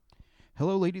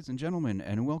Hello, ladies and gentlemen,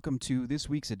 and welcome to this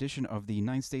week's edition of the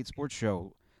Ninth State Sports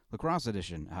Show, Lacrosse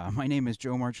Edition. My name is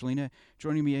Joe Marcellina.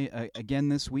 Joining me again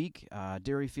this week,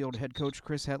 Dairyfield head coach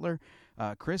Chris Hetler.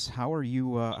 Chris, how are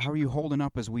you? How are you holding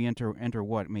up as we enter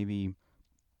what maybe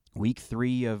week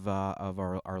 3 of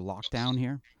our lockdown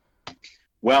here?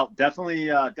 Well, definitely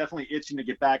itching to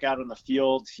get back out on the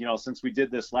field. Since we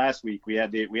did this last week, we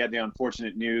had the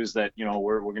unfortunate news that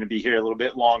we're going to be here a little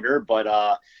bit longer. But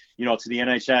to the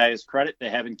NHI's credit, they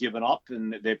haven't given up,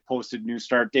 and they've posted new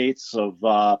start dates of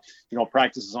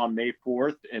practices on May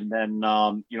 4th, and then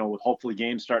with hopefully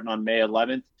games starting on May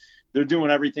 11th. They're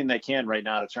doing everything they can right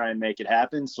now to try and make it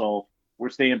happen. So we're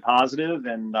staying positive,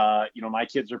 and my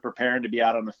kids are preparing to be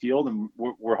out on the field, and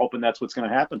we're hoping that's what's going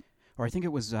to happen. Or I think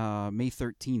it was May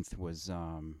 13th was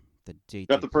the date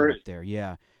Got they the put up first. there.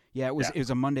 Yeah, it was. Yeah. It was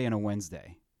a Monday and a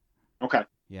Wednesday. Okay.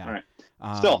 Yeah. All right.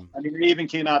 Still, Um, I mean, they even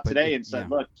came out but today and yeah. said,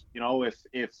 "Look,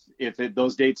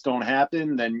 those dates don't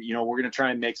happen, then we're going to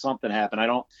try and make something happen." I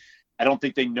don't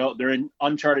think they know. They're in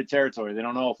uncharted territory. They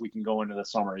don't know if we can go into the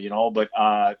summer, But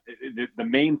the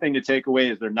main thing to take away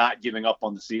is they're not giving up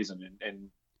on the season, and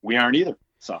we aren't either.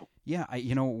 So Yeah,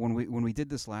 when we did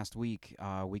this last week,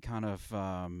 we kind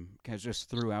of just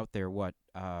threw out there what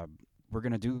we're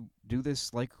gonna do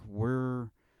this like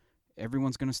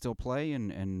everyone's gonna still play,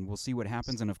 and we'll see what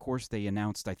happens. And of course, they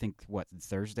announced, I think, what,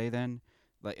 Thursday then,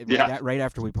 like yeah, right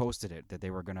after we posted it, that they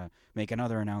were gonna make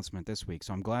another announcement this week.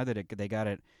 So I'm glad that they got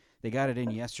it in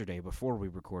yesterday before we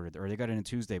recorded, or they got it in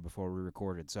Tuesday before we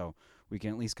recorded. So we can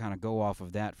at least kind of go off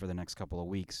of that for the next couple of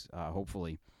weeks,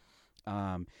 hopefully.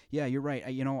 Yeah, you're right.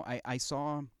 I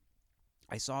saw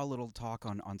a little talk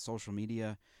on social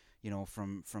media,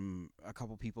 from a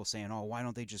couple people saying, "Oh, why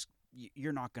don't they just?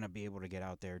 You're not going to be able to get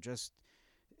out there. Just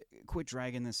quit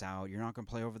dragging this out. You're not going to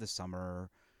play over the summer.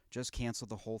 Just cancel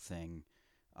the whole thing.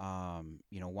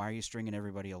 Why are you stringing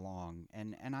everybody along?"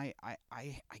 And I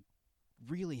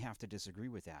really have to disagree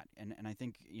with that. And I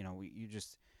think you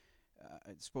just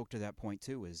spoke to that point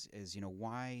too. Is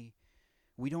why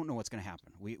we don't know what's going to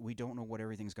happen. We don't know what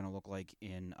everything's going to look like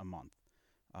in a month,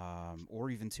 or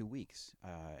even 2 weeks.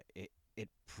 It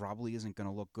probably isn't going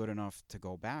to look good enough to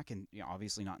go back, and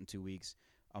obviously not in 2 weeks.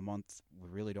 A month, we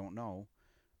really don't know.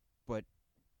 But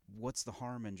what's the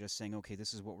harm in just saying, okay,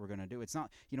 this is what we're going to do? It's not,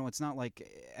 it's not like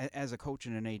as a coach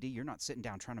and an AD, you're not sitting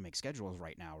down trying to make schedules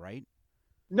right now, right?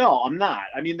 no, I'm not.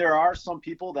 I mean, there are some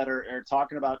people that are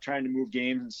talking about trying to move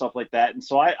games and stuff like that, and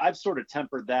so I've sort of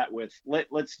tempered that with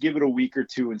let's give it a week or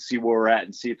two and see where we're at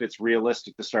and see if it's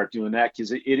realistic to start doing that,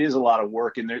 because it is a lot of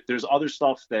work, and there's other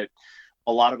stuff that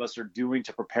a lot of us are doing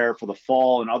to prepare for the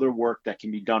fall and other work that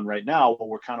can be done right now, but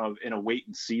we're kind of in a wait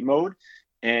and see mode.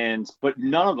 But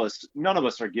none of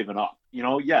us are giving up.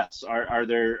 Yes, are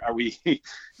we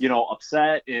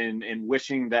upset and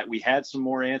wishing that we had some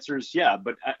more answers? Yeah,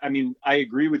 but I mean, I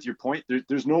agree with your point.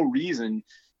 There's no reason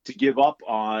to give up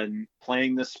on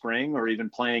playing this spring or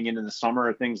even playing into the summer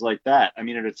or things like that. I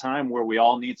mean, at a time where we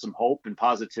all need some hope and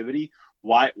positivity,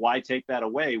 why take that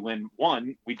away when,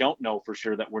 one, we don't know for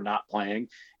sure that we're not playing,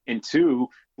 and two,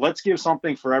 let's give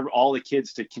something for all the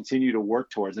kids to continue to work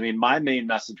towards. I mean, my main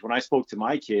message when I spoke to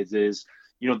my kids is,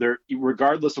 there,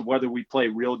 regardless of whether we play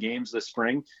real games this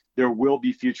spring, there will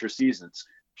be future seasons.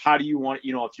 How do you want,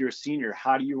 if you're a senior,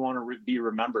 how do you want to be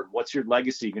remembered? What's your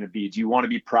legacy going to be? Do you want to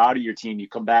be proud of your team? You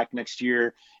come back next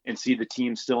year and see the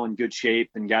team still in good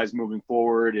shape and guys moving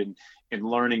forward and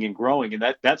learning and growing. And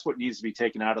that's what needs to be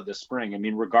taken out of this spring. I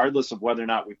mean, regardless of whether or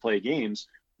not we play games,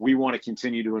 we want to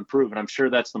continue to improve. And I'm sure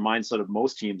that's the mindset of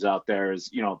most teams out there is,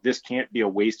 this can't be a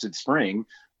wasted spring,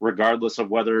 regardless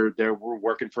of whether we're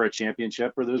working for a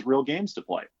championship or there's real games to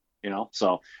play.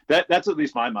 So that's at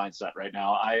least my mindset right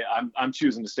now. I'm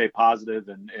choosing to stay positive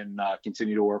and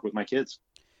continue to work with my kids.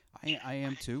 I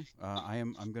am too.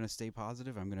 I'm going to stay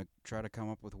positive. I'm going to try to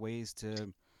come up with ways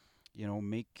to,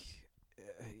 make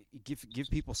give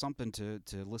people something to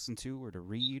listen to or to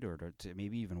read or to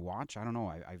maybe even watch. I don't know.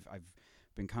 I've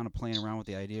been kind of playing around with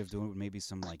the idea of doing maybe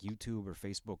some like YouTube or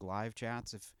Facebook live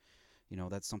chats if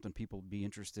that's something people would be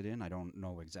interested in. I don't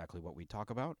know exactly what we talk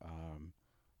about,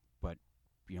 but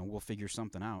we'll figure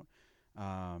something out.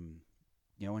 And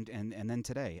then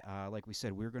today, like we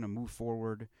said, we're going to move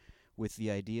forward with the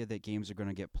idea that games are going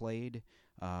to get played.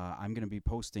 I'm going to be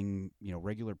posting,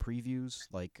 regular previews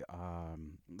like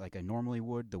I normally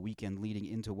would the weekend leading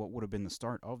into what would have been the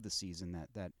start of the season.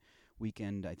 That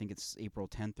weekend, I think it's April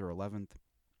 10th or 11th,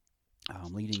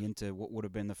 leading into what would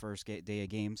have been the first day of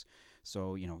games.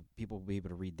 So people will be able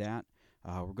to read that.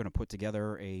 We're going to put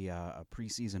together a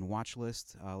preseason watch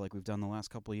list like we've done the last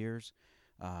couple of years.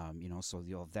 So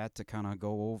you'll have that to kind of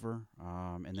go over,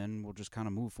 and then we'll just kind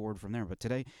of move forward from there. But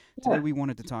today we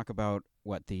wanted to talk about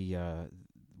what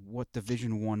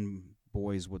Division One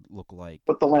boys would look like.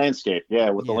 With the landscape,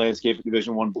 with the Yeah. landscape of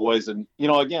Division One boys, and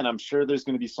again, I'm sure there's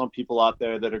going to be some people out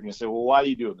there that are going to say, "Well, why are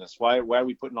you doing this? Why are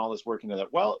we putting all this work into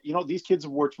that?" Well, these kids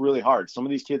have worked really hard. Some of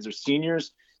these kids are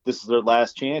seniors. This is their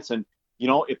last chance, and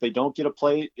if they don't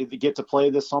if they get to play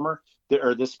this summer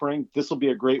or this spring, this will be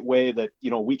a great way that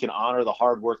we can honor the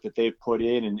hard work that they've put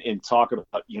in and talk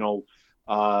about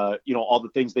all the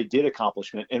things they did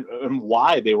accomplish and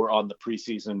why they were on the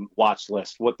preseason watch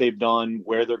list, what they've done,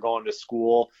 where they're going to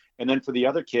school. And then for the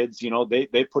other kids,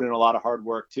 they put in a lot of hard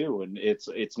work too. And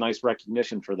it's nice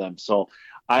recognition for them. So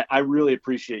I really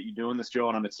appreciate you doing this, Joe,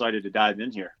 and I'm excited to dive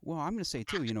in here. Well, I'm going to say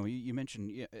too, you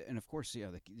mentioned, yeah, and of course, yeah,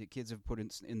 the kids have put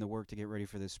in the work to get ready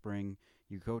for this spring.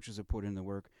 Your coaches have put in the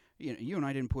work. You and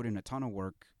I didn't put in a ton of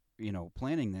work,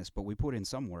 planning this, but we put in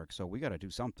some work, so we got to do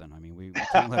something. I mean, we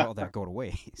can't let all that go to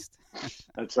waste.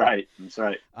 That's right.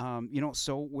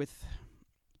 So with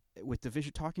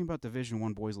talking about Division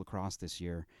One boys lacrosse this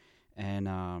year, and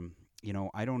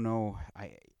I don't know,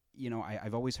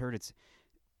 I've always heard it's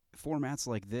formats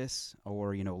like this,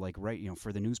 or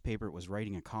for the newspaper it was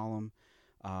writing a column.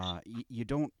 You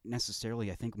don't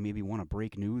necessarily, I think, maybe want to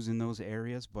break news in those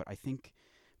areas, but I think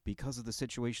because of the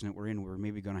situation that we're in, we're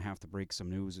maybe going to have to break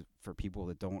some news for people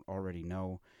that don't already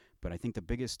know. But I think the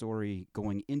biggest story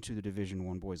going into the Division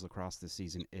One boys lacrosse this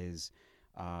season is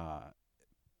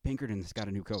Pinkerton's got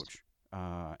a new coach,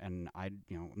 and I'm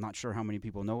not sure how many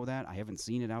people know that. I haven't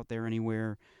seen it out there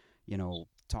anywhere,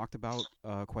 talked about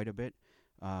quite a bit.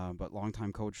 But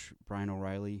longtime coach Brian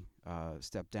O'Reilly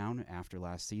stepped down after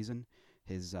last season.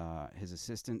 His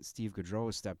assistant Steve Gaudreau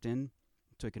has stepped in,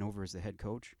 taken over as the head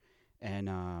coach. And,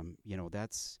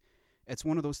 it's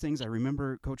one of those things. I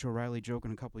remember Coach O'Reilly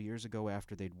joking a couple of years ago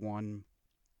after they'd won.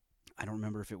 I don't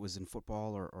remember if it was in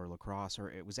football or lacrosse, or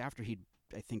it was after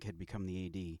I think, had become the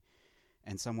AD.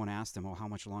 And someone asked him, "Oh, how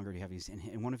much longer do you have?"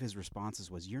 And one of his responses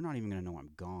was, "You're not even going to know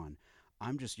I'm gone.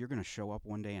 You're going to show up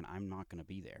one day and I'm not going to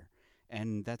be there."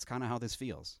 And that's kind of how this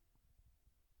feels.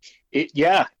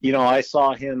 I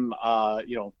saw him.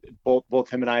 Both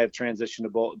him and I have transitioned to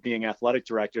both being athletic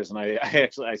directors, and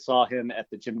I saw him at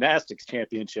the gymnastics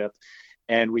championship,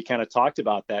 and we kind of talked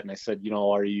about that. And I said,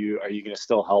 are you going to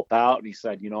still help out? And he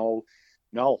said, no.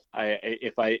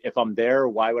 If I'm there,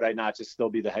 why would I not just still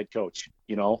be the head coach?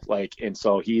 And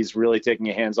so he's really taking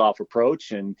a hands-off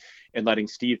approach and letting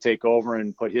Steve take over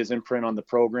and put his imprint on the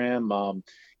program.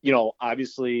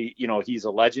 Obviously, he's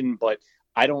a legend, but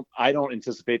I don't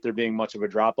anticipate there being much of a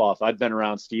drop off. I've been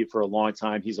around Steve for a long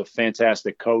time. He's a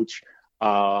fantastic coach.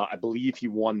 I believe he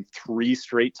won 3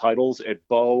 straight titles at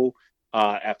Bow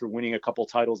after winning a couple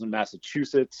titles in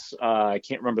Massachusetts. I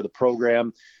can't remember the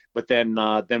program, but then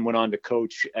went on to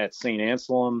coach at St.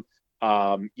 Anselm.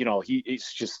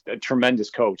 He's just a tremendous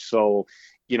coach. So,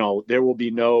 there will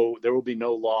be no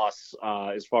loss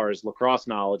as far as lacrosse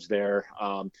knowledge there.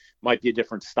 Might be a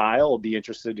different style. I'll be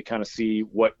interested to kind of see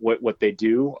what they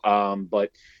do.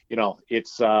 But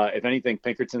it's if anything,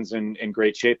 Pinkerton's in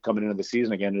great shape coming into the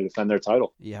season again to defend their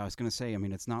title. Yeah, I was gonna say. I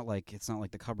mean, it's not like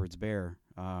the cupboard's bare.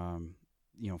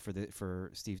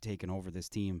 For Steve taking over this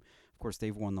team. Of course,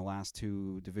 they've won the last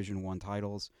 2 Division One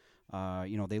titles.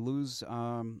 They lose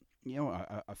a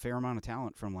fair amount of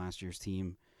talent from last year's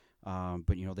team.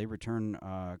 But they return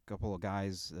a couple of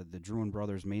guys, the Druin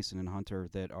brothers, Mason and Hunter,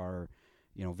 that are,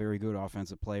 very good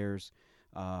offensive players.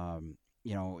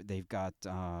 They've got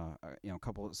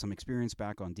some experience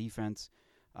back on defense.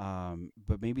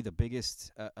 But maybe the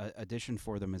biggest addition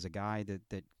for them is a guy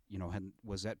that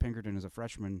was at Pinkerton as a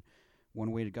freshman,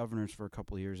 won Weighted Governors for a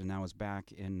couple of years, and now is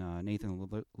back in Nathan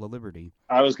LaLiberty.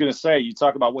 I was going to say, you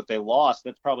talk about what they lost.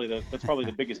 That's probably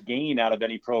the biggest gain out of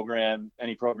any program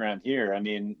here. I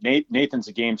mean, Nathan's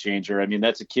a game changer. I mean,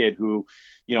 that's a kid who,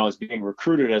 is being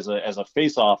recruited as a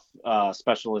face-off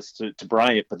specialist to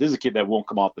Bryant, but this is a kid that won't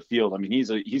come off the field. I mean, he's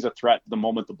a threat the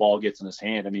moment the ball gets in his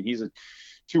hand. I mean, he's a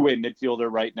 2-way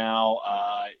midfielder right now.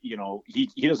 He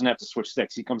doesn't have to switch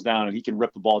sticks. He comes down and he can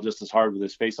rip the ball just as hard with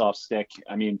his face-off stick.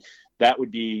 I mean, that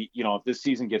would be, if this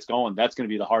season gets going, that's going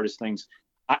to be the hardest things.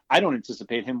 I don't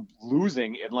anticipate him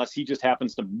losing unless he just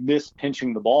happens to miss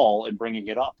pinching the ball and bringing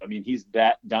it up. I mean, he's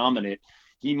that dominant.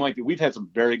 He might be. We've had some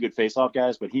very good face-off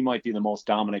guys, but he might be the most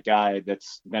dominant guy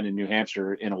that's been in New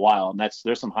Hampshire in a while. And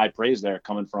there's some high praise there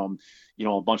coming from,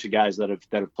 a bunch of guys that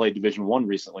have played Division I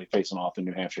recently facing off in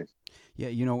New Hampshire. Yeah,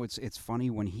 it's funny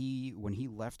when he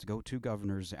left to go to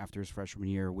Governors after his freshman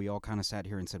year, we all kind of sat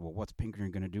here and said, well, what's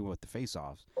Pinkerton going to do with the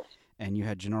face-offs? And you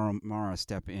had Gennaro Mara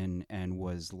step in and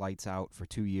was lights out for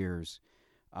 2 years.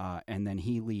 and then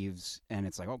he leaves, and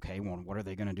it's like, okay, well, what are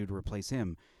they going to do to replace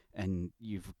him? And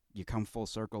you come full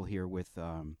circle here with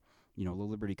Lil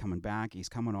Liberty coming back. He's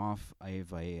coming off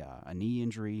of a knee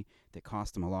injury that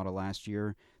cost him a lot of last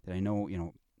year. That I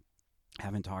know,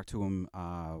 haven't talked to him,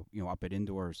 up at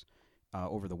indoors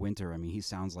over the winter. I mean, he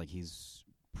sounds like he's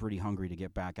pretty hungry to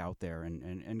get back out there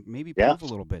and maybe Yeah. prove a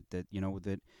little bit that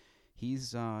that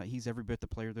he's every bit the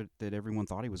player that everyone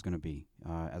thought he was going to be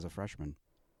as a freshman.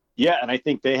 Yeah, and I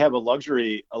think they have a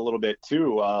luxury a little bit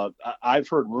too. I've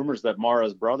heard rumors that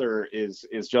Mara's brother is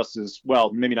just as well,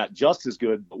 maybe not just as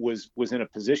good, but was in a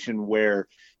position where,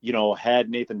 had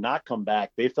Nathan not come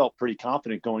back, they felt pretty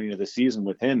confident going into the season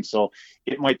with him. So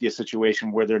it might be a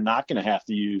situation where they're not going to have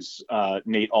to use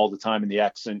Nate all the time in the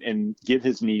X and give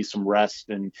his knee some rest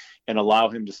and allow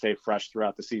him to stay fresh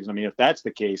throughout the season. I mean, if that's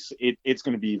the case, it's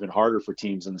going to be even harder for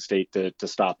teams in the state to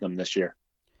stop them this year.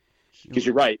 Because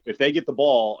you're right. If they get the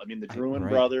ball, I mean, the Druin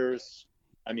brothers,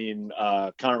 I mean,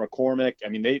 Connor McCormick, I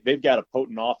mean, they've got a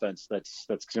potent offense that's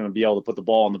going to be able to put the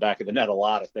ball in the back of the net a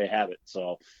lot if they have it.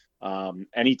 So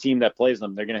any team that plays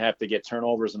them, they're going to have to get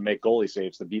turnovers and make goalie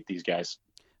saves to beat these guys.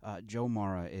 Joe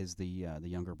Mara is the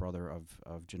younger brother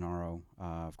of Gennaro,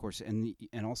 of course, and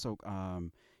also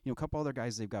a couple other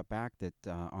guys they've got back that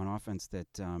on offense that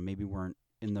maybe weren't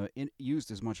used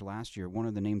as much last year. One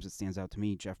of the names that stands out to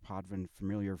me, Jeff Podvin,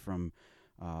 familiar from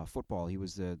football. He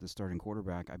was the starting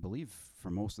quarterback, I believe,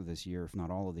 for most of this year, if not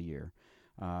all of the year.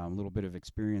 A little bit of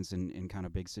experience in kind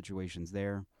of big situations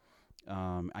there.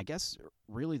 I guess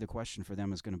really the question for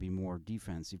them is going to be more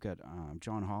defense. You've got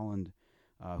John Holland,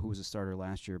 who was a starter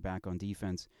last year, back on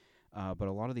defense. But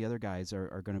a lot of the other guys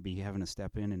are going to be having to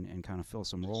step in and kind of fill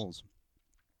some roles.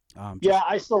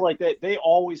 I still like that. They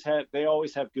always have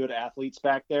good athletes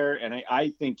back there, and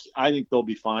I think they'll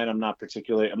be fine. I'm not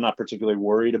particularly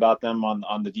worried about them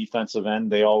on the defensive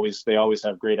end. They always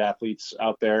have great athletes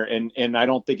out there, and I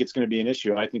don't think it's going to be an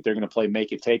issue. I think they're going to play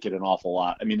make it take it an awful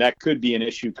lot. I mean, that could be an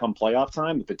issue come playoff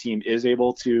time if the team is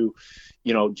able to,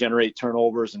 generate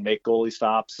turnovers and make goalie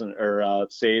stops or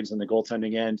saves in the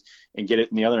goaltending end and get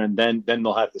it in the other end. Then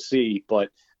they'll have to see, but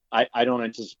I don't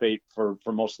anticipate for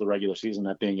most of the regular season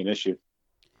that being an issue.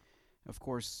 Of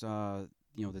course, the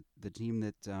team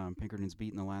that Pinkerton's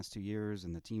beaten the last 2 years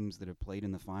and the teams that have played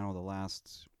in the final the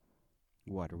last,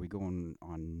 what, are we going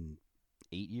on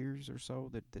 8 years or so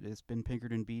that it's been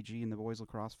Pinkerton BG in the boys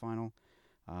lacrosse final?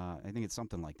 I think it's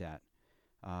something like that.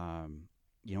 And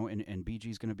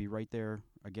BG's going to be right there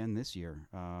again this year.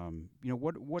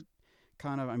 What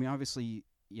kind of, I mean, obviously,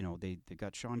 they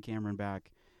got Sean Cameron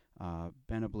back.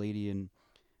 Ben Abladian,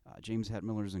 James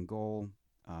Hetmiller's in goal.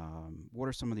 What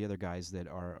are some of the other guys that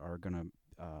are going to?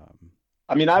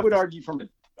 I mean, I would argue from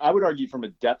a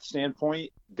depth standpoint,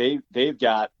 they've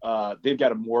got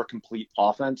a more complete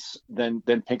offense than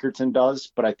Pinkerton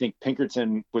does. But I think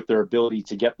Pinkerton, with their ability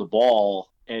to get the ball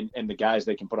and the guys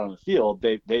they can put on the field,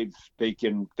 they're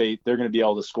going to be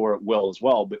able to score at will as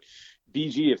well. But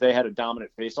BG, if they had a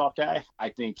dominant faceoff guy, I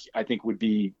think would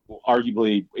be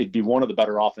arguably it'd be one of the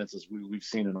better offenses we've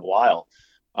seen in a while.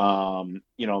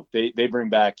 They bring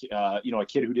back a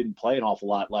kid who didn't play an awful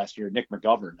lot last year, Nick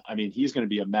McGovern. I mean, he's going to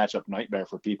be a matchup nightmare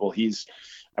for people.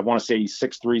 I want to say he's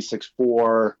 6'3",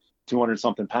 6'4", 200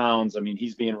 something pounds. I mean,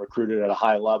 he's being recruited at a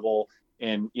high level.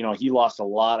 And, he lost a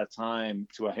lot of time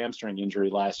to a hamstring injury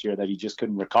last year that he just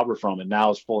couldn't recover from, and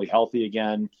now is fully healthy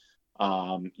again.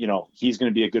 He's going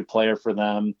to be a good player for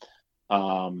them.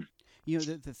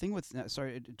 The thing with,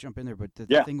 sorry to jump in there, but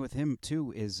the thing with him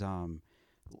too is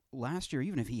last year,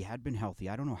 even if he had been healthy,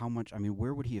 I don't know how much, I mean,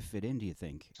 where would he have fit in, do you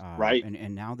think? Right.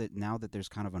 And now that there's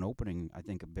kind of an opening, I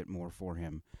think a bit more for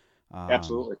him.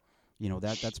 Absolutely.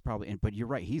 That's probably, but you're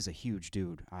right. He's a huge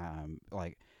dude.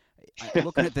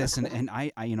 Looking at this and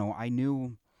I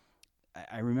knew,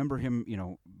 I remember him,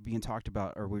 being talked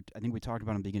about, I think we talked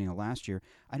about him at the beginning of last year.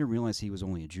 I didn't realize he was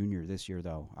only a junior this year,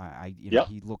 though.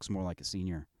 He looks more like a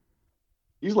senior.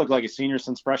 He's looked like a senior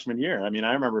since freshman year. I mean,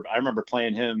 I remember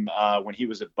playing him when he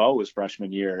was at Bow his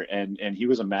freshman year, and he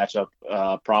was a matchup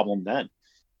problem then.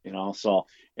 So,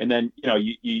 and then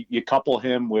you couple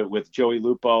him with Joey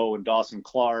Lupo and Dawson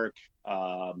Clark.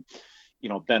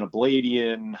 Ben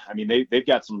Abladian. I mean, they've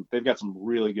got some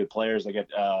really good players. They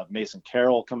got Mason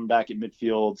Carroll coming back at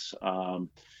midfields.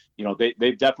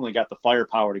 They've definitely got the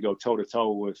firepower to go toe to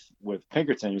toe with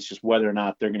Pinkerton. It's just whether or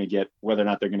not they're going to get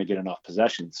enough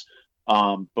possessions.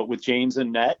 But with James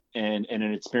in net and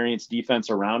an experienced defense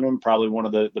around him, probably one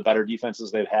of the better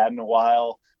defenses they've had in a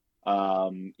while.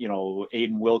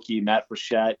 Aiden Wilkie, Matt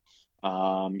Frechette,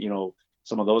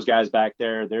 some of those guys back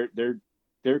there,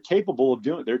 they're capable of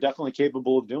doing it. They're definitely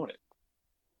capable of doing it.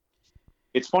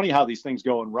 it's funny how these things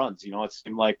go in runs. It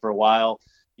seemed like for a while,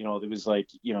 it was like,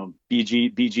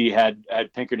 BG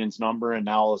had Pinkerton's number, and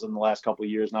now in the last couple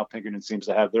of years, now Pinkerton seems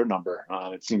to have their number.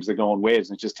 It seems to go in waves,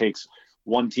 and it just takes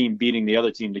one team beating the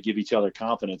other team to give each other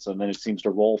confidence, and then it seems to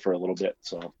roll for a little bit.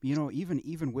 So,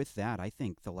 even with that, I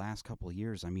think the last couple of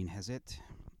years, I mean, has it?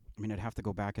 I mean, I'd have to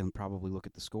go back and probably look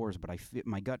at the scores, but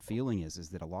my gut feeling is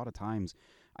that a lot of times,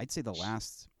 I'd say the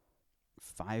last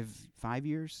five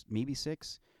years, maybe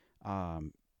six,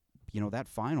 that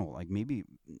final, like maybe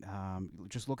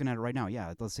just looking at it right now,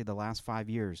 yeah, let's say the last 5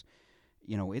 years,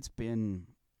 it's been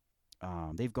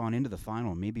they've gone into the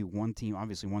final. Maybe one team,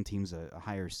 obviously one team's a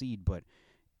higher seed, but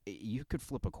you could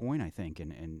flip a coin, I think,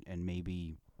 and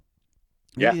maybe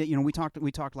yeah, we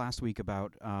talked last week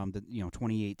about the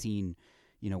 2018.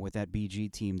 With that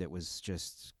BG team that was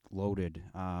just loaded,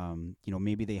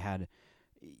 maybe they had,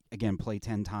 again, play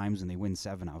 10 times and they win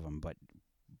 7 of them, but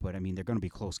I mean, they're going to be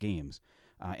close games.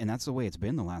 And that's the way it's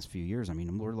been the last few years. I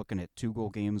mean, we're looking at 2-goal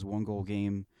games, 1-goal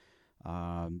game.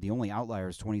 The only outlier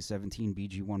is 2017,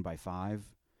 BG won by 5.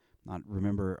 I don't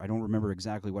remember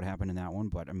exactly what happened in that one,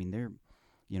 but I mean,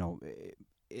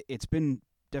 it's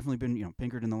definitely been,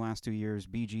 Pinkerton the last 2 years,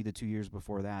 BG the 2 years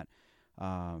before that.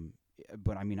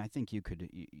 But I mean, I think you could.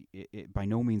 It by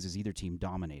no means is either team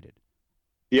dominated.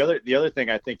 The other thing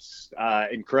I think,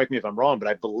 and correct me if I'm wrong, but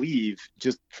I believe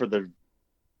just for the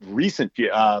recent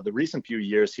few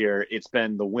years here, it's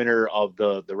been the winner of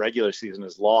the regular season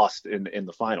is lost in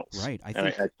the finals. Right.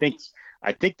 I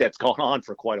think that's gone on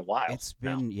for quite a while. It's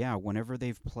been whenever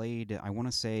they've played, I want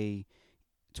to say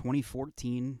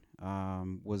 2014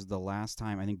 was the last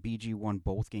time. I think BG won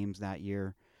both games that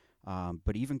year.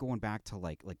 But even going back to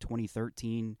like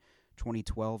 2013,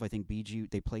 2012, I think BG,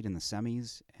 they played in the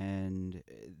semis, and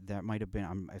that might have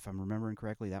been, if I'm remembering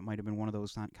correctly, that might have been one of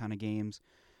those kind of games.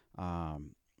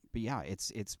 But yeah,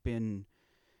 it's been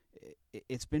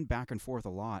back and forth a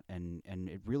lot, and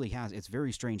it really has. It's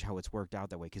very strange how it's worked out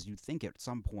that way, because you'd think at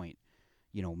some point,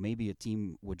 maybe a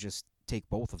team would just take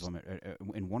both of them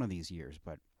in one of these years,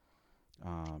 but.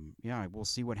 We'll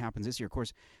see what happens this year. Of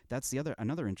course, that's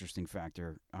another interesting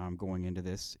factor going into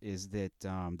this is that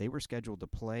they were scheduled to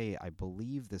play, I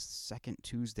believe, the second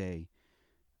Tuesday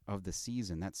of the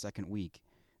season, that second week.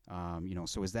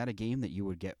 So is that a game that you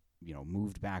would get,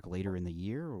 moved back later in the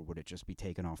year, or would it just be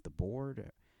taken off the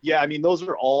board? Yeah, I mean, those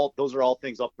are all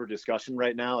things up for discussion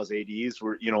right now as ADs.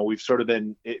 We've sort of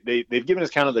been they've given us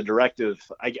kind of the directive.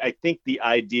 I think the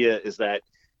idea is that,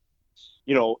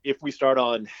 if we start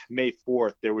on May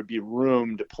 4th, there would be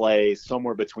room to play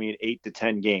somewhere between 8 to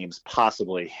 10 games,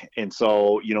 possibly. And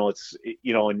so, it's,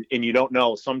 and you don't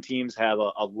know, some teams have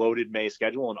a loaded May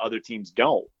schedule and other teams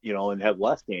don't, and have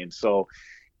less games. So,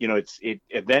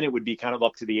 then it would be kind of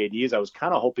up to the ADs. I was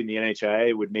kind of hoping the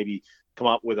NHIA would maybe come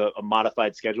up with a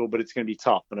modified schedule, but it's going to be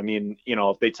tough. But I mean,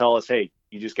 if they tell us, hey,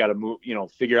 you just got to move,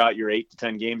 figure out your 8 to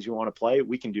 10 games you want to play,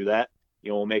 we can do that.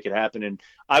 We'll make it happen. And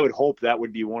I would hope that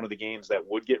would be one of the games that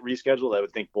would get rescheduled. I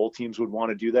would think both teams would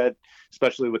want to do that,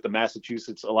 especially with a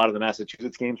lot of the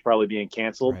Massachusetts games probably being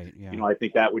canceled. Right, yeah. I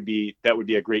think that would be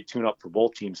a great tune-up for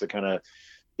both teams to kind of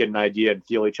get an idea and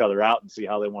feel each other out and see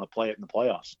how they want to play it in the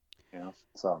playoffs.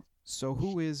 So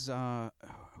who is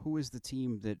the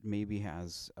team that maybe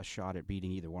has a shot at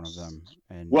beating either one of them?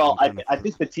 I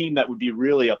think the team that would be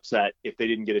really upset if they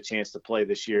didn't get a chance to play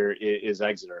this year is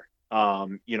Exeter.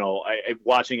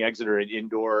 Watching Exeter in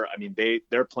indoor, I mean,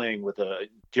 they're playing with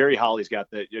Jerry Holly's got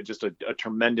just a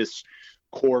tremendous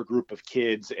core group of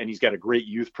kids, and he's got a great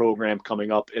youth program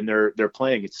coming up, and they're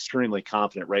playing extremely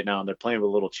confident right now, and they're playing with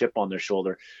a little chip on their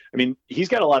shoulder. I mean, he's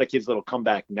got a lot of kids that'll come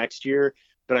back next year,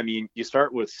 but I mean, you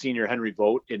start with senior Henry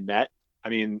Vogt in net. I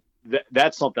mean,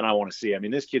 that's something I want to see. I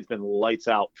mean, this kid's been lights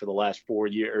out for the last 4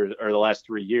 years or the last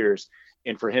 3 years,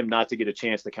 and for him not to get a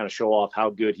chance to kind of show off how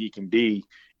good he can be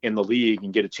in the league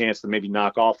and get a chance to maybe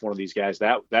knock off one of these guys,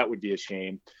 that would be a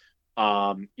shame.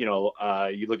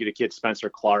 You look at a kid,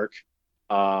 Spencer Clark,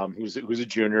 who's a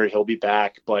junior. He'll be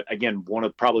back, but again,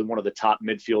 probably one of the top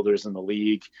midfielders in the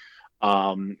league.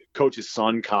 Coach's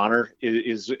son, Connor,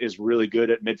 is really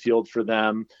good at midfield for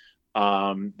them.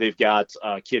 They've got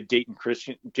a kid, Dayton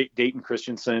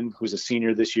Christensen, who's a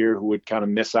senior this year, who would kind of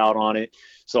miss out on it.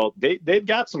 So they've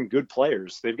got some good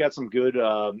players. They've got some good,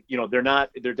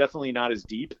 they're definitely not as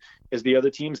deep as the other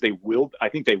teams. I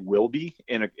think they will be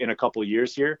in a couple of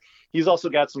years here. He's also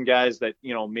got some guys that,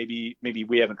 maybe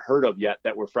we haven't heard of yet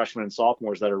that were freshmen and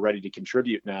sophomores that are ready to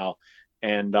contribute now.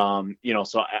 And,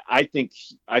 so I think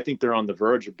they're on the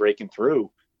verge of breaking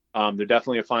through. They're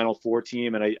definitely a Final Four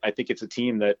team, and I think it's a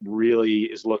team that really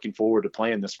is looking forward to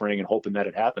playing this spring and hoping that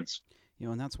it happens.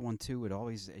 And that's one too. It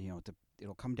always,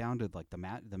 it'll come down to like the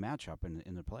matchup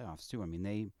in the playoffs too. I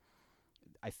mean,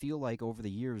 I feel like over the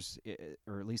years,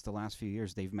 or at least the last few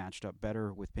years, they've matched up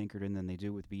better with Pinkerton than they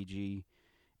do with BG.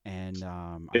 And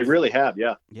they really have,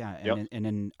 yeah. Yeah, Yep. and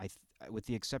then with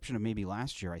the exception of maybe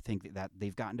last year, I think that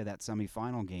they've gotten to that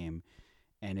semifinal game,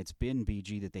 and it's been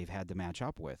BG that they've had to match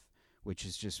up with, which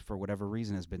is just for whatever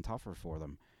reason has been tougher for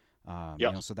them.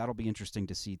 Yep. So that'll be interesting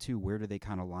to see too. Where do they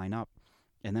kind of line up?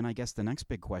 And then I guess the next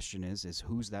big question is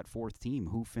who's that fourth team?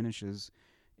 Who finishes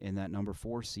in that number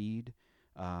 4 seed?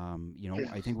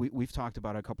 I think we've talked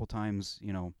about it a couple times.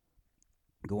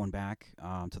 Going back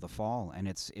to the fall, and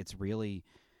it's really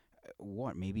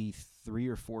maybe 3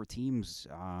 or 4 teams.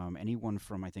 Anyone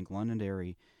from I think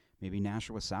Londonderry, maybe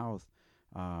Nashua South,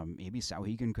 maybe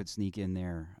Souhegan could sneak in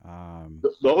there.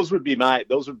 Those would be my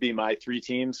 3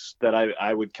 teams that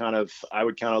I would kind of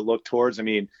look towards. I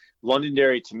mean,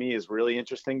 Londonderry to me is really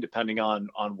interesting, depending on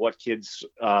what kids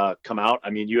come out. I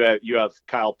mean, you have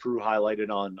Kyle Prue highlighted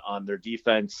on their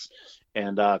defense,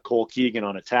 and Cole Keegan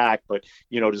on attack. But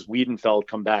does Wiedenfeld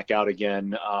come back out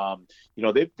again?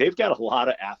 They've got a lot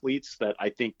of athletes that I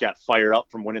think got fired up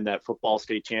from winning that football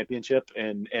state championship,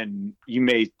 and you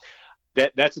may.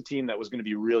 That's a team that was going to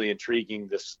be really intriguing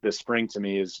this spring to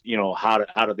me. Is how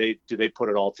do they put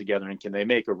it all together, and can they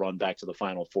make a run back to the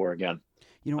Final Four again?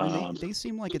 And they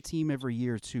seem like a team every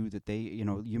year too that they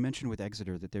you mentioned with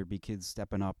Exeter that there'd be kids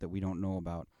stepping up that we don't know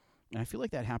about, and I feel like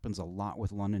that happens a lot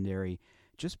with Londonderry,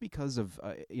 just because of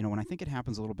and I think it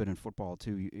happens a little bit in football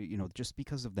too. Just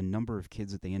because of the number of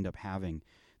kids that they end up having,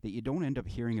 that you don't end up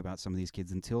hearing about some of these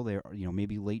kids until they're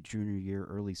maybe late junior year,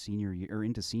 early senior year, or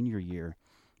into senior year.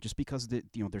 Just because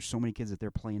there's so many kids that they're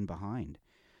playing behind,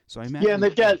 so I imagine. Yeah,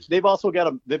 and they've also got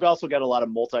a lot of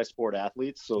multi-sport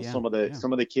athletes. So some of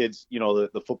the kids,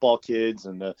 the football kids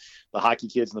and the hockey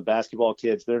kids and the basketball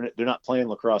kids, they're not playing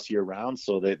lacrosse year round,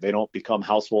 so they don't become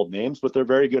household names, but they're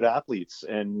very good athletes,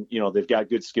 and they've got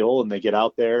good skill, and they get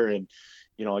out there, and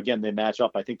again they match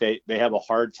up. I think they have a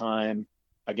hard time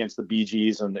against the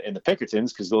BGs and the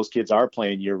Pinkertons, because those kids are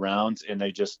playing year round, and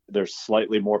they're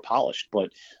slightly more polished.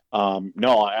 But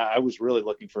no, I was really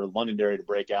looking for Londonderry to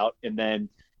break out. And then,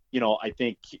 I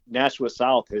think Nashua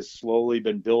South has slowly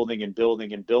been building and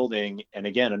building and building. And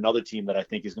again, another team that I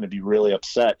think is going to be really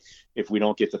upset if we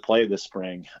don't get to play this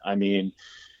spring. I mean,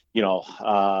 they've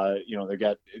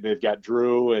got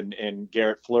Drew and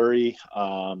Garrett Fleury,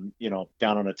 down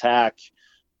on attack.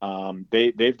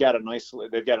 They've got a nice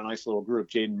little group.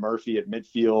 Jaden Murphy at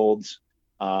midfield.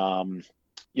 I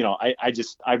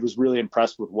was really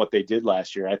impressed with what they did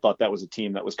last year. I thought that was a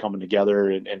team that was coming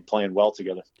together and playing well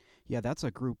together. Yeah, that's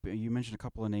a group. You mentioned a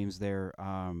couple of names there.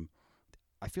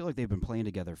 I feel like they've been playing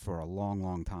together for a long,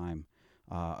 long time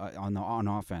on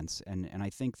offense, and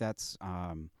I think that's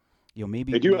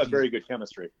maybe they do have very good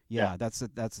chemistry. Yeah, that's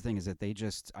the thing, is that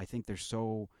I think they're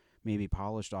so maybe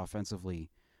polished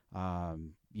offensively.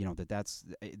 That's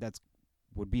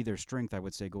would be their strength, I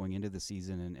would say, going into the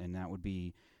season, and that would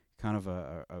be kind of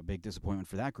a big disappointment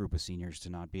for that group of seniors to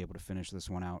not be able to finish this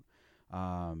one out.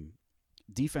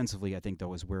 Defensively, I think,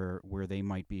 though, is where they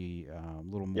might be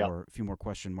a few more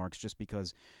question marks, just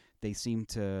because they seem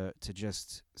to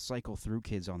just cycle through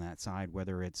kids on that side,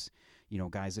 whether it's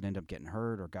guys that end up getting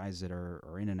hurt or guys that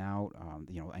are in and out.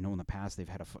 I know in the past they've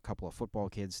had a couple of football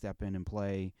kids step in and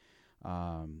play.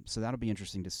 So that'll be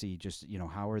interesting to see. Just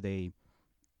how are they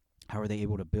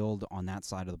able to build on that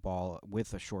side of the ball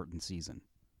with a shortened season?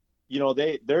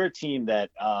 They're a team that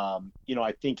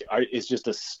I think is just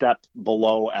a step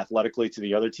below athletically to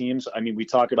the other teams. I mean, we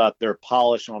talk about their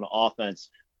polish on offense.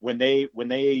 When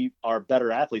they are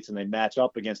better athletes and they match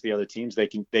up against the other teams, they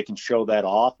can show that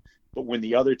off. But when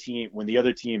the other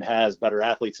team has better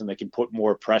athletes and they can put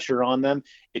more pressure on them,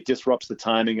 it disrupts the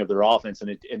timing of their offense,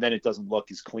 and then it doesn't look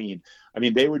as clean. I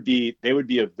mean, they would be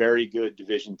a very good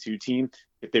Division II team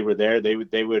if they were there. They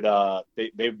would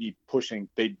be pushing.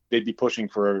 They'd be pushing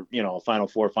for a Final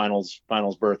Four finals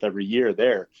berth every year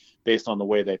there, based on the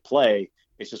way they play.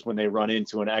 It's just when they run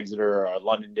into an Exeter or a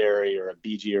Londonderry or a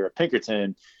BG or a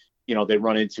Pinkerton, they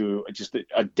run into just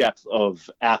a depth of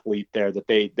athlete there that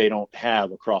they don't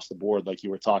have across the board, like you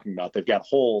were talking about. They've got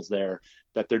holes there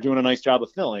that they're doing a nice job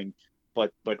of filling,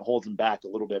 but holds them back a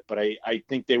little bit. But I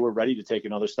think they were ready to take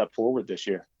another step forward this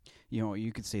year.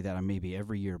 You could say that on maybe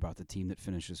every year about the team that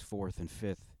finishes 4th and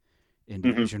 5th in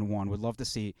Division One. Would love to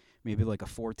see maybe like a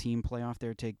 4-team playoff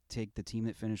there. Take the team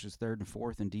that finishes 3rd and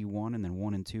 4th in D1, and then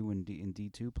 1 and 2 in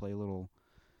D2. Play a little.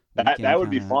 That would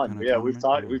be fun. Yeah, we've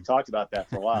talked about that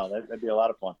for a while. That'd be a lot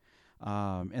of fun.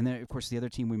 And then, of course, the other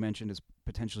team we mentioned is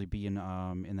potentially being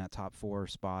in that top 4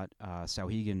 spot.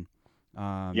 Souhegan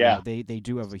Yeah. They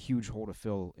do have a huge hole to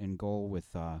fill in goal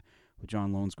with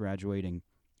John Lones graduating,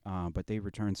 but they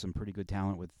returned some pretty good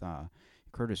talent with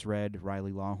Curtis Red,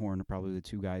 Riley Lawhorn are probably the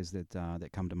two guys that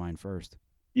come to mind first.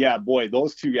 Yeah, boy,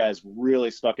 those two guys really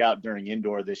stuck out during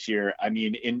indoor this year. I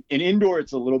mean, in indoor,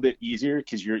 it's a little bit easier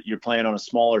because you're playing on a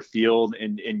smaller field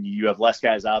and you have less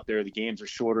guys out there. The games are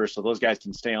shorter, so those guys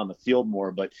can stay on the field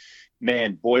more. But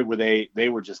man, boy, were they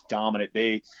were just dominant.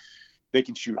 They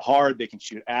can shoot hard, they can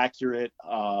shoot accurate.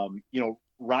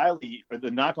 Riley, or the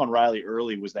knock on Riley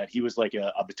early was that he was like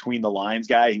a between the lines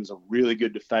guy. He was a really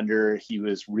good defender. He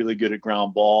was really good at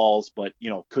ground balls, but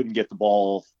couldn't get the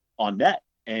ball on net.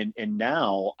 And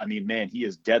now, I mean, man, he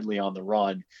is deadly on the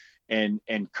run. And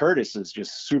Curtis is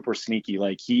just super sneaky.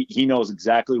 Like he knows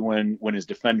exactly when his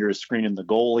defender is screening the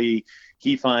goalie.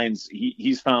 He's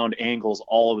found angles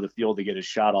all over the field to get his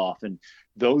shot off. And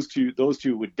those two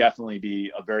would definitely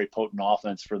be a very potent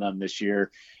offense for them this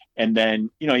year. And then,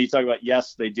 you talk about,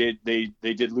 yes, they did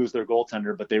lose their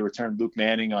goaltender, but they returned Luke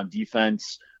Manning on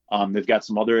defense. They've got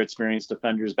some other experienced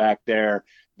defenders back there.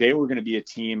 They were going to be a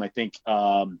team, I think,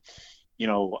 I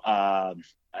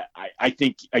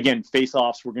think, again,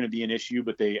 face-offs were going to be an issue,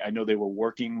 but I know they were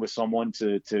working with someone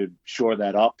to shore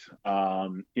that up.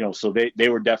 So they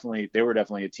were definitely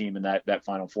a team in that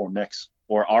Final Four mix,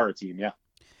 or are a team. Yeah.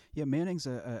 Yeah. Manning's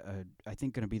I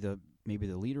think going to be maybe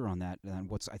the leader on that. And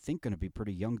what's I think going to be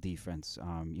pretty young defense,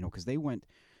 cause they went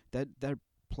that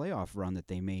playoff run that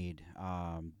they made,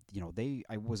 I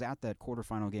was at that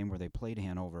quarterfinal game where they played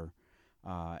Hanover.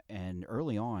 And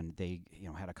early on, they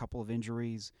had a couple of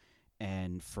injuries,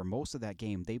 and for most of that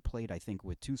game, they played, I think,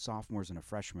 with two sophomores and a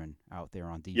freshman out there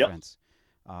on defense,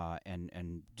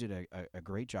 and did a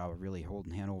great job of really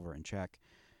holding Hanover in check.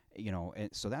 And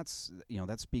so that's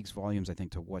that speaks volumes, I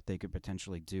think, to what they could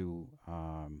potentially do,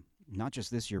 not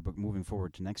just this year, but moving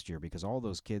forward to next year, because all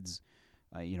those kids,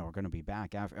 are going to be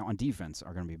back on defense,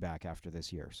 are going to be back after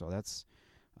this year. So that's.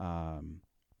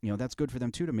 That's good for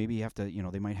them too. To maybe have to,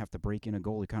 they might have to break in a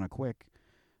goalie kind of quick,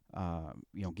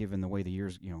 given the way the year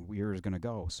is going to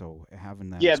go. So having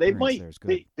that, experience there is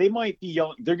good. They might be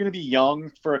young. They're going to be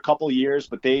young for a couple of years,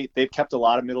 but they've kept a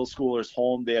lot of middle schoolers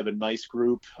home. They have a nice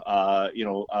group.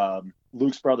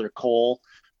 Luke's brother Cole,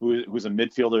 who's a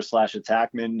midfielder /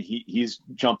 attackman, he's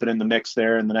jumping in the mix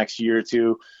there in the next year or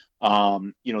two.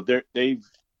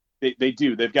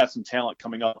 They've got some talent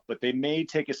coming up, but they may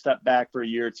take a step back for a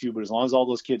year or two. But as long as all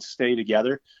those kids stay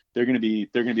together, they're going to be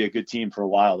a good team for a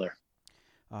while there.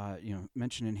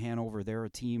 Mentioning Hanover, they're a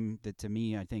team that to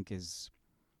me I think is,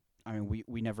 I mean,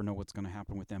 we never know what's going to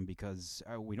happen with them because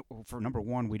for number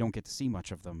one, we don't get to see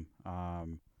much of them. I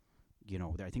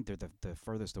think they're the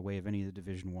furthest away of any of the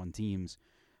Division I teams,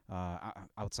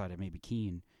 outside of maybe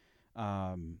Keene.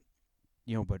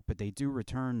 But they do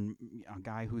return a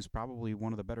guy who's probably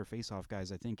one of the better face-off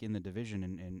guys, I think, in the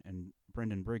division, and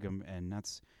Brendan Brigham, and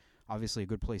that's obviously a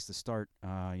good place to start,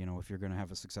 if you're going to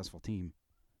have a successful team.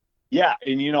 Yeah,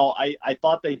 and I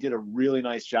thought they did a really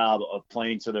nice job of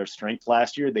playing to their strength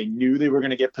last year. They knew they were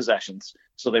going to get possessions,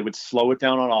 so they would slow it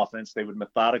down on offense. They would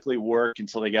methodically work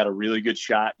until they got a really good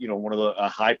shot, a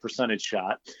high percentage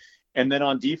shot. And then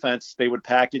on defense, they would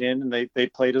pack it in, and they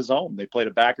played a zone. They played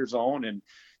a backer zone, and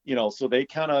so they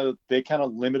kind of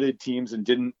limited teams and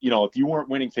didn't, if you weren't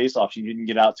winning faceoffs, you didn't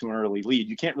get out to an early lead.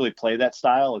 You can't really play that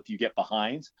style if you get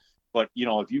behind. But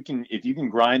if you can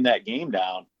grind that game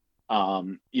down,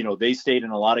 they stayed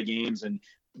in a lot of games, and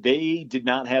they did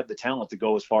not have the talent to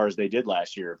go as far as they did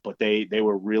last year. But they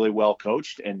were really well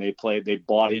coached, and they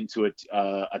bought into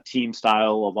a team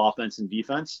style of offense and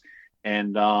defense,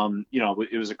 and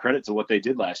it was a credit to what they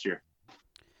did last year.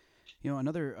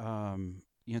 Another.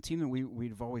 Team that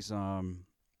we've always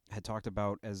had talked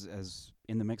about as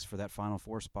in the mix for that Final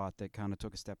Four spot that kind of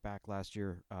took a step back last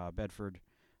year. Bedford,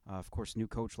 of course, new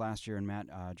coach last year, and Matt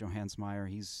Johansmeyer.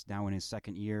 He's now in his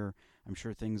second year. I'm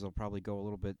sure things will probably go a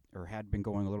little bit, or had been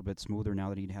going a little bit smoother now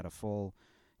that he'd had a full,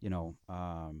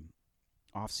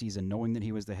 off season, knowing that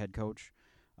he was the head coach.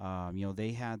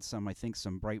 They had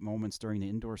some bright moments during the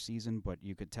indoor season, but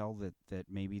you could tell that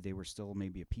maybe they were still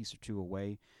maybe a piece or two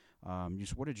away.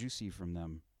 Just what did you see from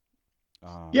them?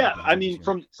 I mean,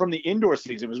 from the indoor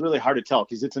season, it was really hard to tell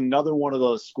because it's another one of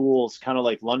those schools, kind of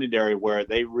like Londonderry, where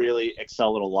they really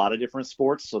excel at a lot of different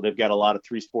sports. So they've got a lot of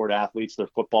 3-sport athletes. Their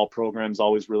football program's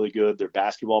always really good. Their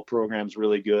basketball program's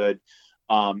really good.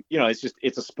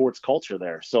 It's a sports culture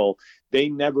there. So they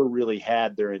never really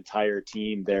had their entire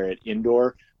team there at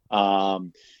indoor.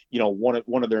 One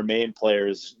of their main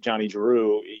players, Johnny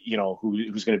Giroux,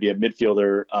 who's going to be a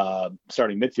midfielder,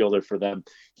 starting midfielder for them.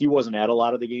 He wasn't at a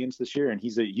lot of the games this year, and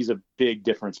he's a big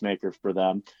difference maker for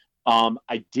them.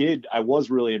 I was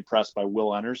really impressed by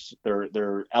Will Enners,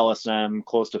 their LSM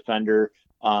close defender.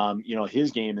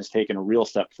 His game has taken a real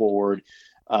step forward.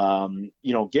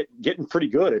 Getting pretty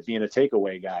good at being a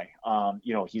takeaway guy.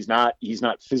 He's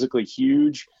not physically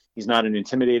huge. He's not an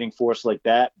intimidating force like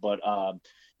that, but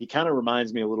he kind of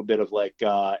reminds me a little bit of like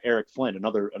Eric Flynn,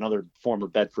 another former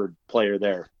Bedford player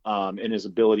there, in his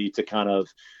ability to kind of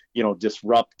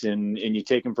disrupt and you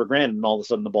take him for granted, and all of a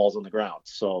sudden the ball's on the ground.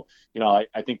 So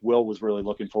I think Will was really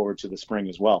looking forward to the spring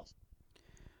as well.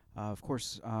 Of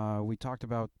course, we talked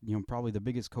about probably the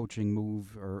biggest coaching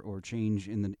move or change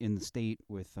in the state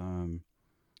with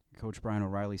Coach Brian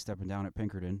O'Reilly stepping down at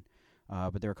Pinkerton.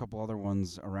 But there are a couple other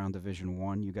ones around Division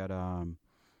One. You got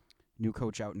new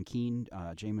coach out in Keene,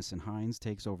 Jamison Hines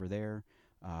takes over there.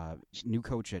 New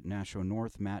coach at Nashua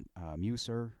North, Matt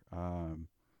Muser,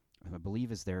 I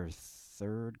believe is their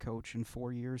third coach in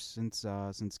 4 years since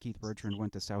Keith Bertrand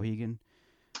went to Sauhegan.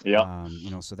 Yeah.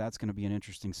 So that's going to be an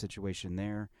interesting situation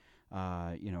there.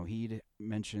 He'd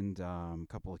mentioned a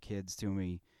couple of kids to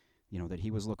me, that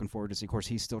he was looking forward to see. Of course,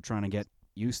 he's still trying to get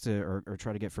used to or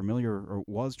try to get familiar, or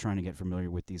was trying to get familiar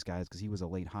with these guys because he was a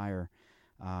late hire.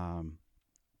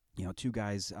 Two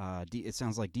guys, it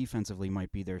sounds like defensively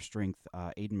might be their strength,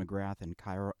 Aiden McGrath and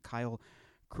Kyle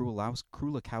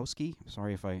Krulikowski.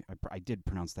 Sorry if I did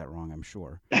pronounce that wrong, I'm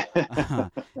sure.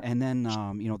 And then,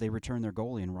 they returned their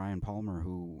goalie in Ryan Palmer,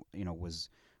 who, was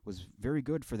very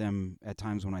good for them at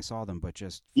times when I saw them, but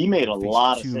just he made a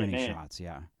lot of too many shots.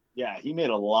 Yeah. Yeah, he made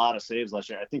a lot of saves last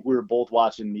year. I think we were both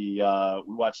watching we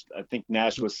watched, I think,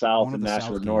 Nashua South and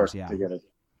Nashua North together.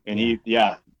 And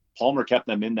Palmer kept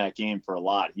them in that game for a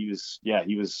lot. He was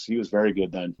very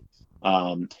good then.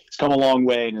 He's come a long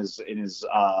way in his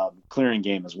clearing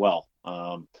game as well.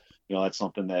 That's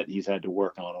something that he's had to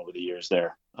work on over the years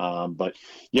there. But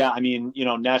yeah,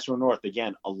 Nashua North,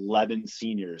 again, 11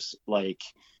 seniors. Like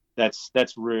that's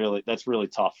really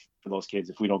tough for those kids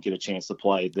if we don't get a chance to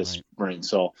play this spring.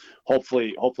 So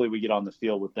hopefully we get on the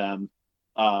field with them.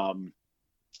 You're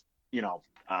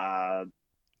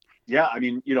not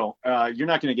going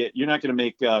to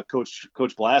make Coach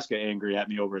Blaska angry at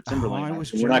me over at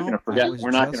Timberlane. We're not going to forget.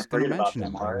 We're not going to forget about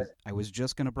them. I was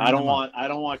just going to bring. I don't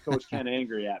want Coach Ken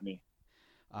angry at me.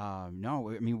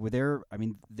 No, they're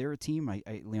a team.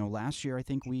 Last year I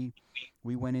think we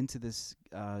went into this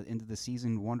into the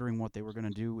season wondering what they were going to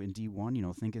do in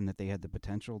D1. Thinking that they had the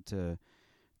potential to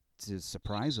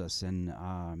surprise us, and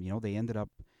they ended up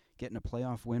getting a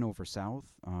playoff win over South,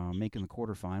 making the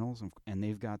quarterfinals, and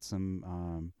they've got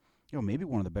some, maybe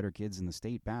one of the better kids in the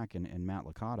state back in Matt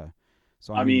Licata.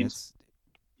 So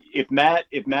if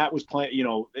Matt was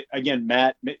playing, again,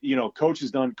 Matt, Coach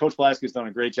Blaska has done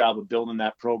a great job of building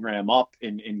that program up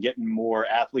and getting more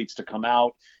athletes to come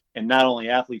out, and not only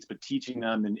athletes but teaching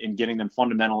them and getting them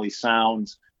fundamentally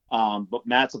sound. But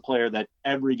Matt's a player that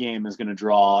every game is going to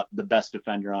draw the best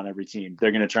defender on every team.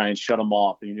 They're going to try and shut him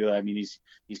off.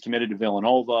 He's committed to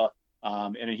Villanova,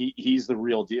 and he's the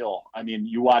real deal.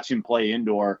 You watch him play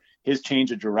indoor, his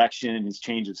change of direction, his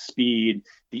change of speed,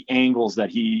 the angles that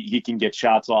he can get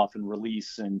shots off and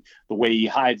release, and the way he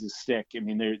hides his stick.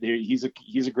 He's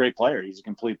a great player. He's a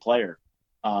complete player.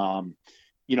 And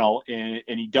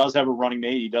he does have a running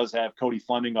mate. He does have Cody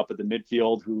Fleming up at the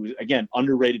midfield, who, again,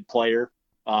 underrated player.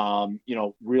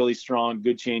 Really strong,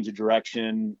 good change of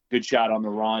direction, good shot on the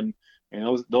run.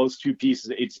 And those two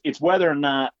pieces, it's whether or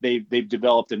not they've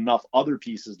developed enough other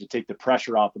pieces to take the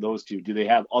pressure off of those two. Do they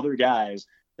have other guys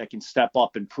that can step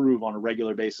up and prove on a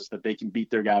regular basis that they can beat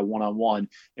their guy one-on-one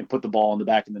and put the ball in the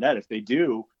back of the net? If they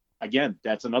do, again,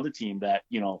 that's another team that,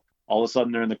 all of a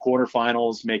sudden they're in the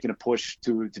quarterfinals, making a push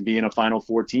to be in a Final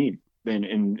Four team,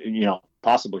 and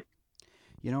possibly.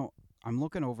 I'm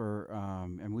looking over,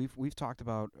 and we've talked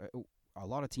about a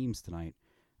lot of teams tonight.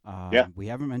 We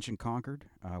haven't mentioned Concord.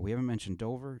 We haven't mentioned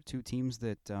Dover. Two teams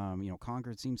that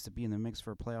Concord seems to be in the mix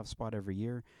for a playoff spot every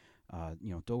year.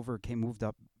 Dover moved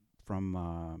up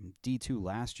from D2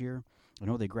 last year. I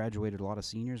know they graduated a lot of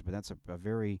seniors, but that's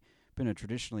been a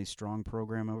traditionally strong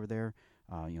program over there.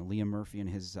 Liam Murphy and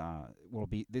his will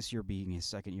be this year being his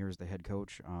second year as the head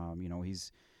coach.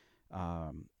 He's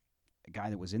a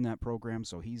guy that was in that program,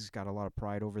 so he's got a lot of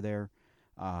pride over there.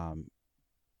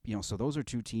 So those are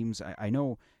two teams. I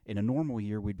know in a normal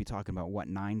year we'd be talking about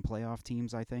 9 playoff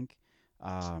teams, I think.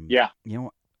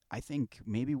 I think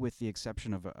maybe with the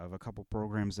exception of a couple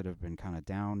programs that have been kind of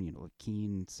down,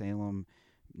 Keene, Salem,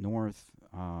 North,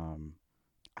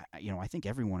 I think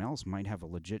everyone else might have a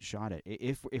legit shot at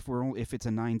if it's a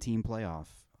 9-team playoff.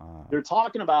 They're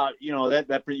talking about,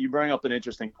 that you bring up an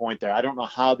interesting point there. I don't know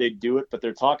how they do it, but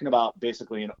they're talking about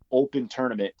basically an open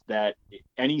tournament that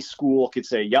any school could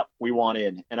say, "Yep, we want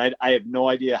in." And I have no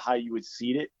idea how you would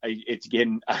seed it. It's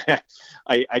again,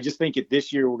 I just think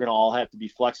this year we're going to all have to be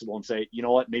flexible and say, you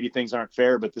know what, maybe things aren't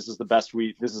fair, but this is the best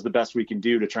we can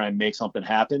do to try and make something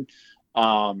happen.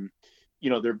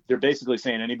 They're basically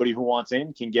saying anybody who wants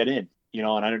in can get in.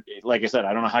 And like I said,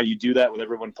 I don't know how you do that with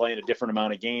everyone playing a different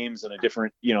amount of games and a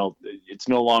different, it's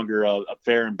no longer a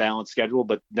fair and balanced schedule.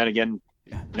 But then again,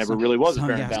 never really was a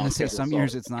fair and balanced schedule. Some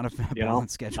years it's not a fair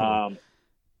balanced schedule.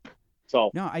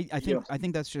 No, I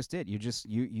think that's just it.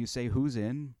 You say who's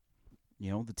in,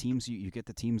 the teams you get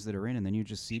the teams that are in, and then you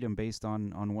just seed them based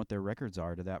on what their records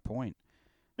are to that point.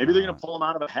 Maybe they're going to pull them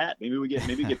out of a hat. Maybe we get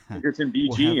Pinkerton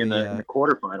BG in the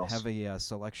quarterfinals. Have a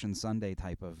selection Sunday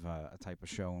type of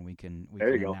show, and we can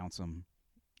announce them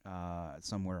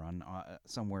somewhere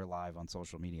live on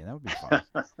social media. That would be fun.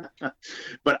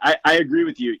 But I agree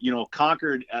with you.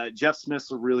 Concord, Jeff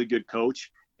Smith's a really good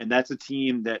coach. And that's a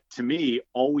team that, to me,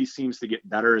 always seems to get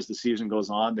better as the season goes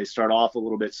on. They start off a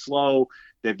little bit slow.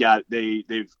 They've got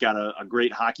a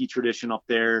great hockey tradition up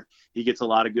there. He gets a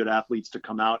lot of good athletes to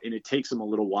come out, and it takes them a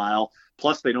little while.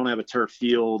 Plus, they don't have a turf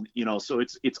field, so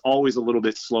it's always a little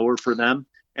bit slower for them.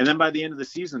 And then by the end of the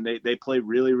season, they play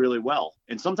really, really well.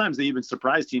 And sometimes they even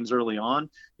surprise teams early on.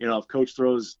 If coach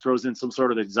throws in some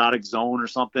sort of exotic zone or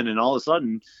something, and all of a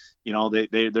sudden,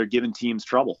 they're giving teams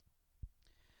trouble.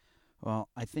 Well,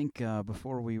 I think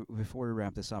before we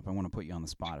wrap this up, I want to put you on the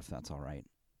spot, if that's all right.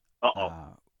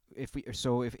 If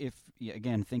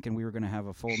again, thinking we were going to have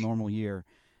a full normal year,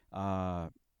 who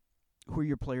are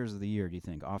your players of the year? Do you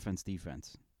think offense,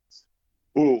 defense?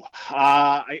 Ooh,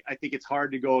 I think it's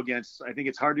hard to go against. I think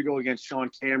it's hard to go against Sean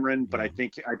Cameron, but I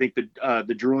think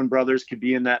the Drouin brothers could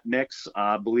be in that mix.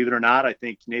 Believe it or not, I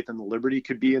think Nathan the Liberty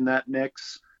could be in that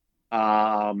mix.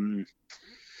 I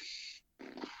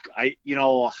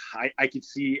could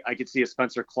see a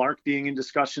Spencer Clark being in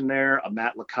discussion there, a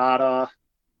Matt Licata.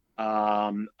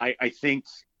 I think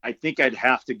at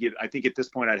this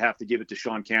point I'd have to give it to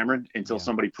Sean Cameron until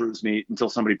somebody proves me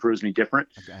different.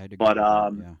 But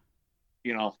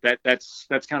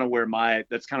that's kind of where my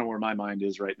mind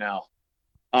is right now.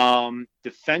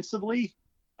 Defensively,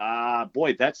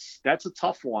 boy, that's a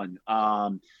tough one.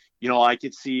 I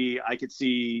could see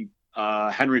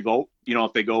Henry Vogt,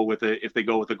 if they go with a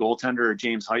goaltender, or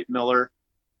James Heitmiller.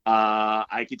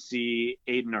 I could see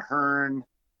Aiden Ahern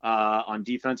on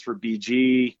defense for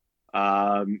BG.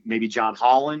 Maybe John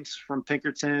Holland from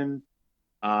Pinkerton.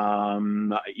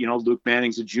 Luke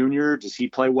Manning's a junior. Does he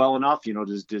play well enough?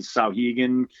 Does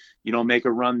Sauhegan, make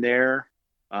a run there?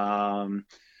 Those,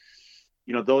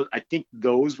 I think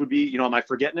those would be, am I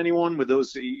forgetting anyone with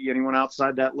those, anyone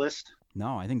outside that list?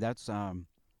 No, I think that's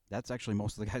actually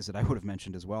most of the guys that I would have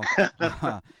mentioned as well. And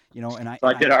I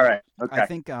did all right. Okay. I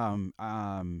think,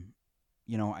 I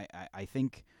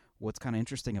think what's kind of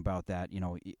interesting about that,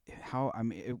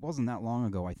 it wasn't that long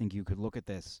ago. I think you could look at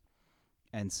this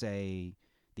and say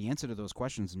the answer to those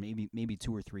questions, maybe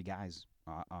 2 or 3 guys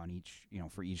on each,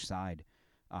 for each side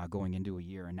going into a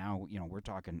year. And now, we're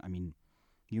talking,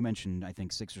 you mentioned, I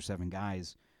think 6 or 7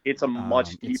 guys. It's a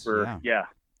much deeper.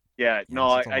 Yeah, no,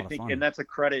 I think, and that's a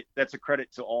credit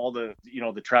to all the,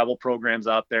 the travel programs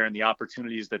out there and the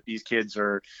opportunities that these kids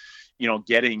are,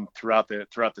 getting throughout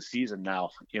the season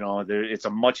now. It's a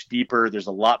much deeper, there's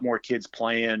a lot more kids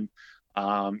playing. There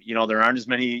aren't as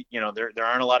many, there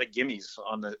aren't a lot of gimmies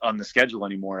on the schedule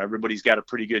anymore. Everybody's got a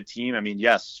pretty good team.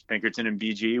 Yes, Pinkerton and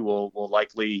BG will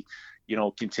likely,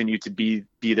 continue to be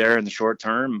there in the short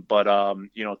term, but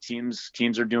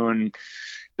teams are doing,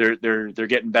 they're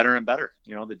getting better and better.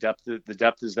 The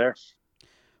depth is there.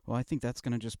 Well, I think that's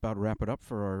going to just about wrap it up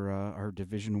for our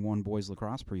Division I boys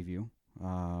lacrosse preview.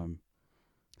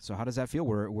 So how does that feel?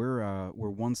 We're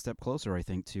one step closer, I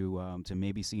think, to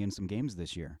maybe seeing some games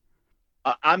this year.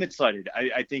 I'm excited.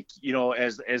 I think,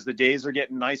 as the days are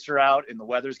getting nicer out and the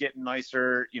weather's getting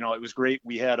nicer, it was great.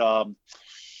 We had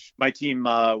my team,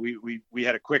 we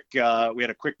had a quick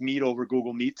meet over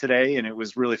Google Meet today, and it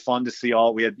was really fun to see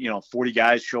we had 40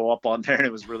 guys show up on there, and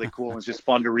it was really cool. It was just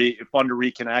fun to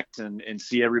reconnect and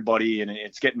see everybody, and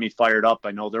it's getting me fired up. I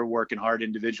know they're working hard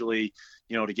individually,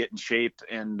 to get in shape,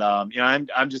 and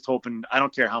I'm just hoping, I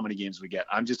don't care how many games we get,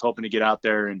 I'm just hoping to get out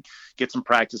there and get some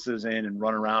practices in and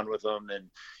run around with them, and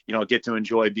get to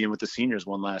enjoy being with the seniors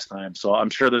one last time. So I'm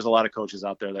sure there's a lot of coaches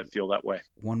out there that feel that way.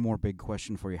 One more big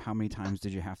question for you: how many times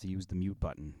did you have to use the mute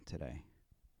button today?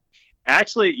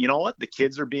 Actually, you know what? The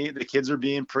kids are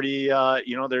being pretty.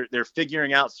 They're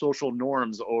figuring out social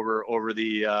norms over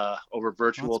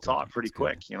virtual That's good. talk pretty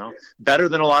That's good. quick. Better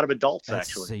than a lot of adults That's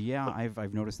actually. yeah.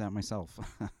 I've noticed that myself.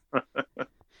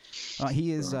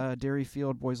 He is Dairy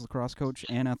Field boys lacrosse coach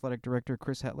and athletic director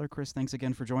Chris Hetler. Chris, thanks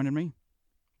again for joining me.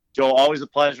 Joe, always a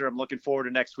pleasure. I'm looking forward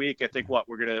to next week. I think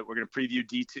we're gonna preview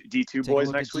D2 Take boys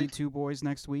a look next at week. D2 boys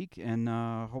next week, and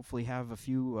hopefully have a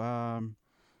few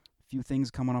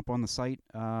things coming up on the site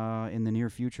in the near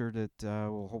future that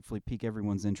will hopefully pique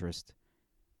everyone's interest.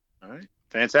 All right,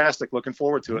 fantastic. Looking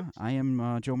forward to it. I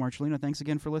am Joe Marcellino. Thanks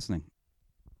again for listening.